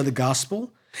got to share the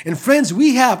gospel. And friends,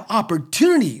 we have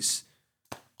opportunities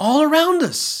all around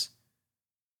us.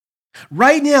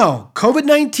 Right now,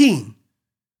 COVID-19,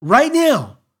 right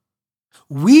now,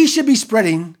 we should be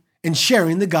spreading and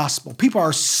sharing the gospel. People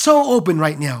are so open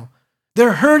right now.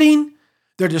 They're hurting.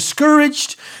 They're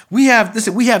discouraged. We have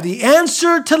the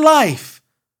answer to life,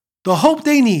 the hope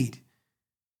they need.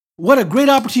 What a great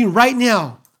opportunity right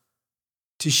now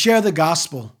to share the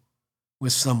gospel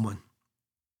with someone.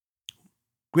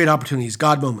 Great opportunities,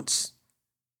 God moments.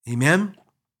 Amen.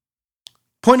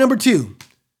 Point number 2.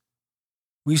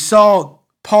 We saw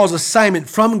Paul's assignment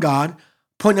from God.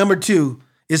 Point number 2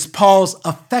 is Paul's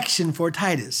affection for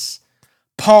Titus.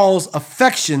 Paul's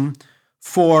affection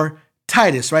for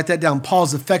Titus. Write that down.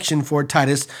 Paul's affection for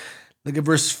Titus. Look at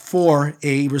verse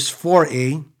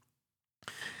 4a.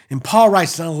 And Paul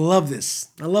writes, and I love this.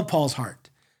 I love Paul's heart.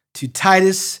 "To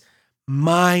Titus,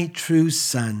 my true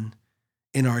son,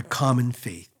 in our common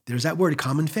faith." There's that word,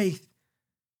 common faith.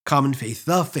 Common faith,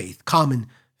 the faith, common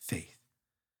faith.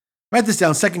 Write this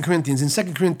down, 2 Corinthians. In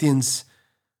 2 Corinthians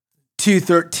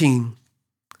 2:13,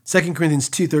 2 Corinthians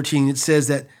 2:13, it says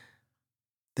that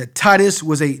Titus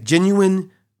was a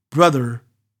genuine brother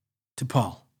to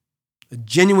Paul. A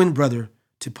genuine brother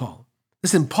to Paul.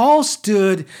 Listen, Paul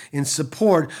stood in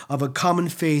support of a common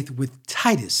faith with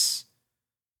Titus.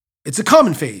 It's a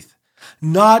common faith,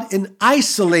 not an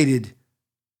isolated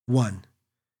one.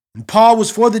 And Paul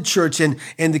was for the church and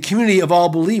the community of all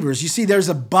believers. You see, there's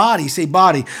a body, say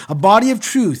body, a body of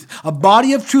truth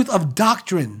of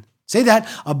doctrine. Say that,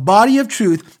 a body of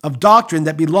truth of doctrine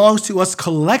that belongs to us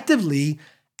collectively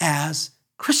as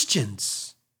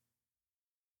Christians.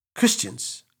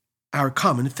 Christians, our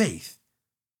common faith.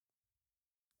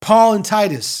 Paul and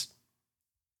Titus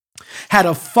had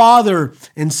a father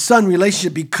and son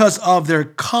relationship because of their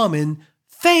common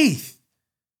faith.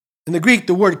 In the Greek,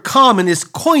 the word common is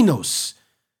koinos.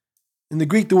 In the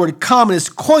Greek, the word common is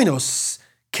koinos,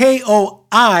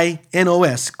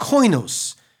 K-O-I-N-O-S,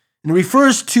 koinos. And it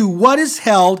refers to what is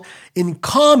held in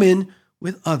common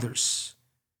with others.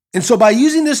 And so by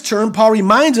using this term, Paul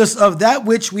reminds us of that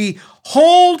which we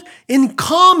hold in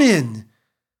common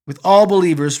with all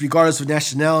believers, regardless of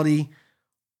nationality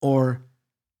or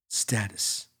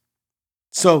status.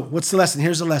 So what's the lesson?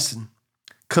 Here's the lesson.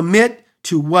 Commit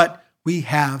to what we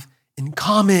have in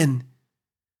common.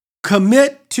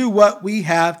 commit to what we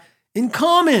have in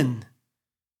common.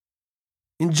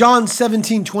 In John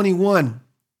 17:21,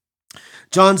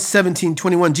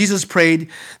 Jesus prayed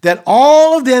that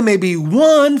all of them may be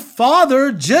one,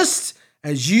 Father, just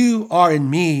as you are in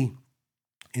me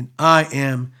and I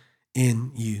am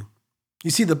in you.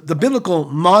 You see, the biblical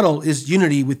model is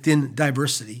unity within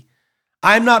diversity.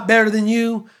 I'm not better than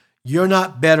you. You're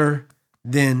not better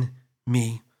than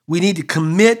me. We need to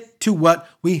commit to what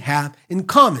we have in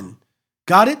common.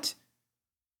 Got it?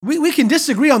 We can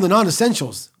disagree on the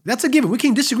non-essentials. That's a given. We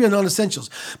can disagree on non-essentials,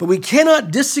 but we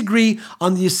cannot disagree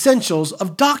on the essentials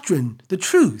of doctrine, the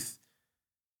truth.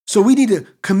 So we need to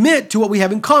commit to what we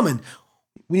have in common.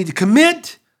 We need to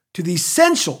commit to the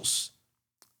essentials,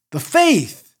 the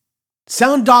faith,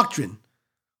 sound doctrine.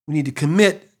 We need to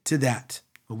commit to that,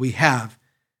 what we have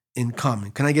in common.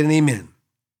 Can I get an amen?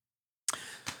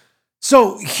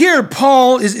 So here,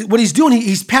 Paul is what he's doing.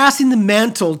 He's passing the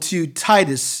mantle to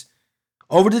Titus,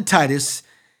 over to Titus.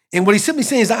 And what he's simply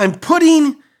saying is that I'm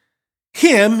putting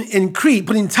him in Crete,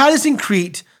 putting Titus in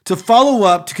Crete to follow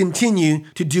up, to continue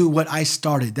to do what I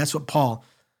started. That's what Paul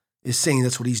is saying.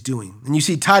 That's what he's doing. And you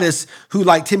see Titus, who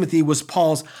like Timothy was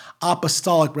Paul's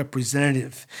apostolic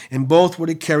representative, and both were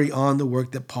to carry on the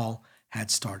work that Paul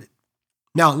had started.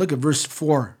 Now look at verse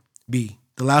 4b,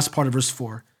 the last part of verse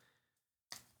 4.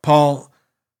 Paul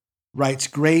writes,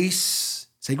 grace,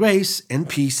 say grace, and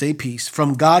peace, say peace,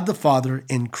 from God the Father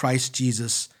and Christ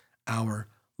Jesus our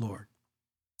Lord.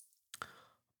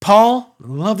 Paul, I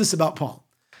love this about Paul.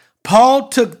 Paul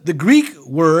took the Greek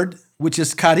word, which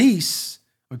is charis,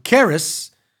 or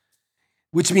charis,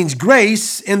 which means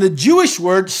grace, and the Jewish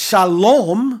word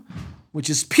shalom, which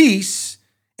is peace,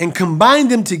 and combined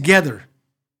them together.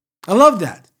 I love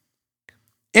that.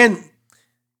 And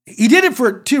he did it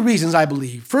for two reasons, I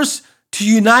believe. First, to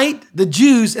unite the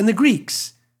Jews and the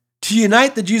Greeks. To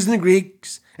unite the Jews and the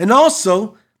Greeks. And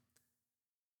also,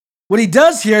 what he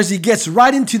does here is he gets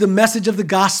right into the message of the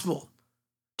gospel,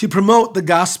 to promote the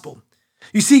gospel.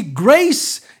 You see,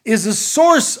 grace is the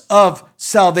source of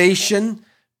salvation.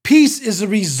 Peace is a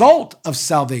result of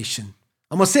salvation.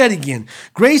 I'm going to say it again.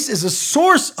 Grace is a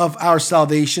source of our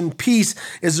salvation. Peace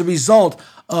is a result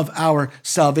of our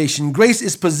salvation. Grace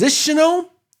is positional.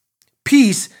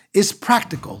 Peace is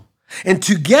practical. And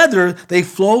together they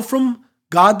flow from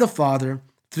God the Father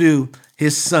through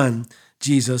his Son,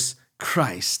 Jesus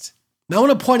Christ. Now I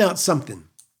want to point out something.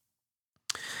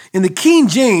 In the King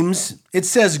James, it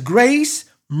says grace,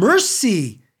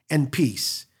 mercy, and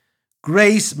peace.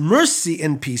 Grace, mercy,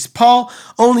 and peace. Paul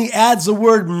only adds the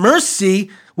word mercy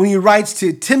when he writes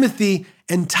to Timothy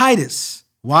and Titus.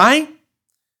 Why?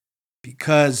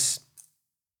 Because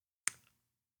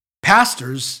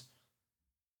pastors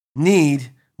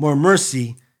need more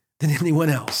mercy than anyone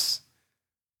else.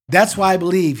 That's why I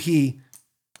believe he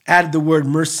added the word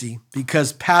mercy,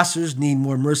 because pastors need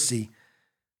more mercy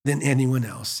than anyone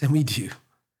else, and we do.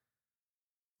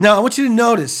 Now, I want you to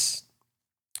notice,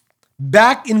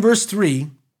 back in verse 3,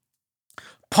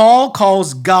 Paul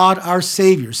calls God our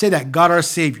Savior. Say that, God our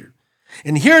Savior.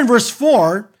 And here in verse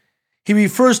 4, he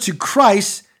refers to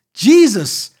Christ,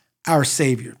 Jesus, our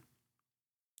Savior.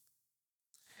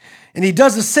 And he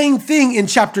does the same thing in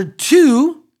chapter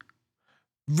 2,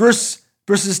 verses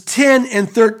 10 and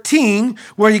 13,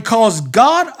 where he calls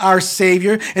God our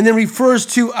Savior and then refers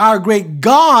to our great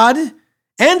God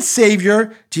and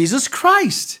Savior, Jesus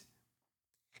Christ.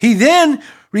 He then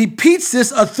repeats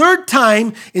this a third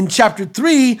time in chapter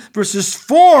 3, verses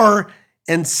 4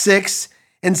 and 6,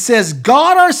 and says,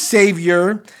 God our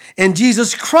Savior and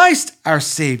Jesus Christ our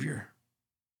Savior.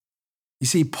 You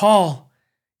see, Paul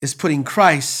is putting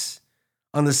Christ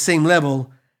on the same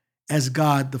level as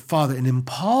God the Father. And in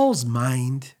Paul's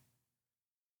mind,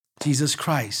 Jesus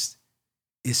Christ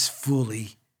is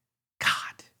fully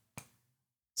God.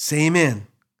 Say amen.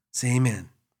 Say amen.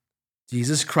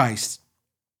 Jesus Christ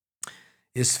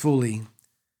is fully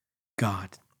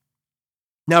God.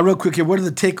 Now, real quick here, what are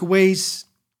the takeaways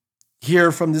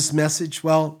here from this message?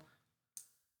 Well,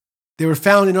 they were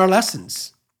found in our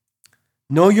lessons.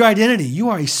 Know your identity. You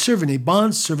are a servant, a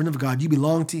bond servant of God. You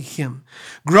belong to him.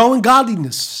 Grow in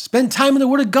godliness. Spend time in the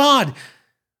Word of God.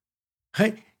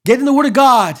 Right? Get in the Word of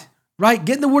God. Right?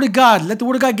 Get in the Word of God. Let the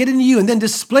Word of God get into you and then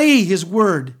display his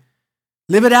Word.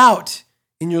 Live it out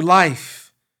in your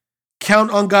life. Count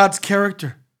on God's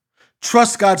character.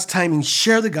 Trust God's timing.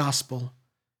 Share the gospel.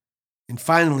 And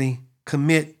finally,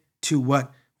 commit to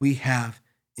what we have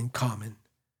in common.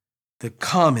 The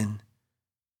common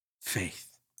faith.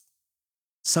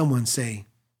 Someone say,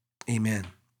 amen.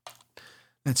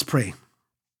 Let's pray.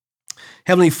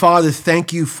 Heavenly Father,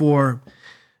 thank you for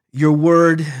your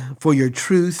word, for your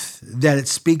truth, that it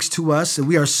speaks to us. And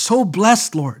we are so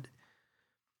blessed, Lord,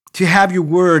 to have your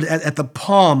word at the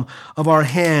palm of our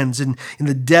hands and in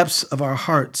the depths of our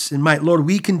hearts. And might, Lord,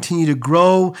 we continue to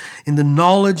grow in the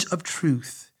knowledge of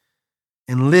truth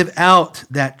and live out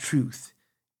that truth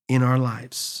in our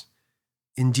lives.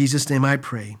 In Jesus' name I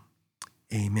pray,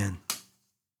 amen.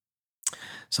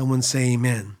 Someone say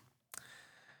amen.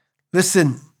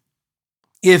 Listen,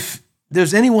 if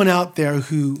there's anyone out there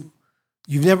who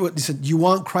you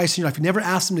want Christ in your life, you never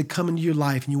asked him to come into your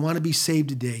life and you want to be saved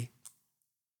today,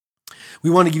 we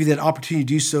want to give you that opportunity to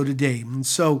do so today. And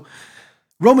so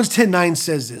Romans 10:9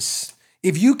 says this: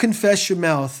 if you confess with your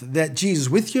mouth that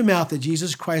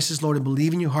Jesus Christ is Lord and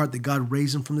believe in your heart that God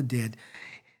raised him from the dead,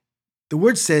 the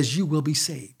word says you will be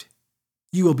saved.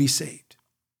 You will be saved.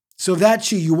 So if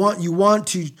that's you want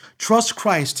to trust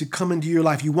Christ to come into your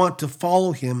life, you want to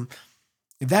follow him.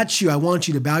 If that's you, I want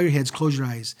you to bow your heads, close your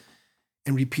eyes,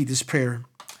 and repeat this prayer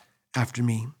after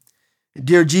me.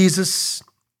 Dear Jesus,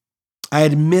 I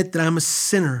admit that I'm a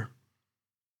sinner,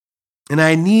 and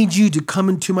I need you to come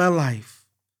into my life,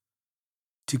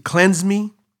 to cleanse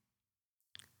me,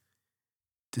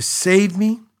 to save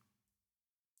me,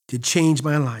 to change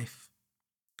my life.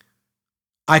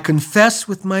 I confess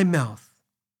with my mouth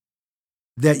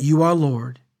that you are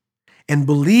Lord, and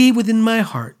believe within my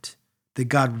heart that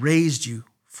God raised you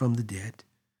from the dead.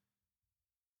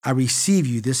 I receive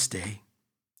you this day.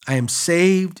 I am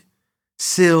saved,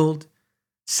 sealed,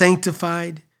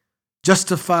 sanctified,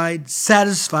 justified,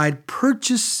 satisfied,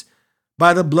 purchased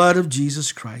by the blood of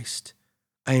Jesus Christ.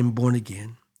 I am born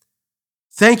again.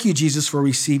 Thank you, Jesus, for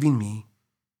receiving me.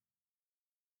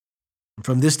 And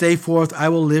from this day forth, I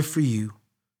will live for you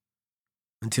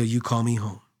until you call me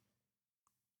home.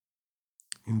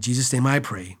 In Jesus' name I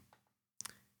pray,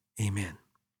 amen.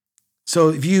 So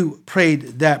if you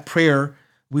prayed that prayer,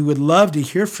 we would love to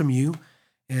hear from you.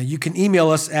 You can email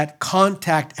us at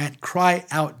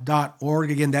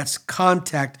contact@cryout.org. Again, that's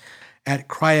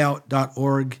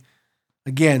contact@cryout.org.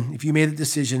 Again, if you made a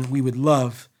decision, we would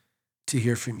love to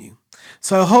hear from you.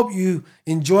 So I hope you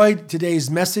enjoyed today's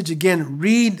message. Again,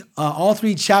 read all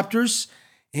 3 chapters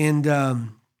and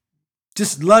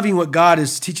just loving what God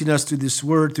is teaching us through his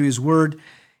word.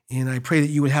 And I pray that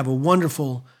you would have a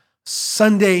wonderful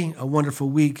Sunday, a wonderful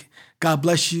week. God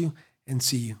bless you, and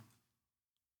see you.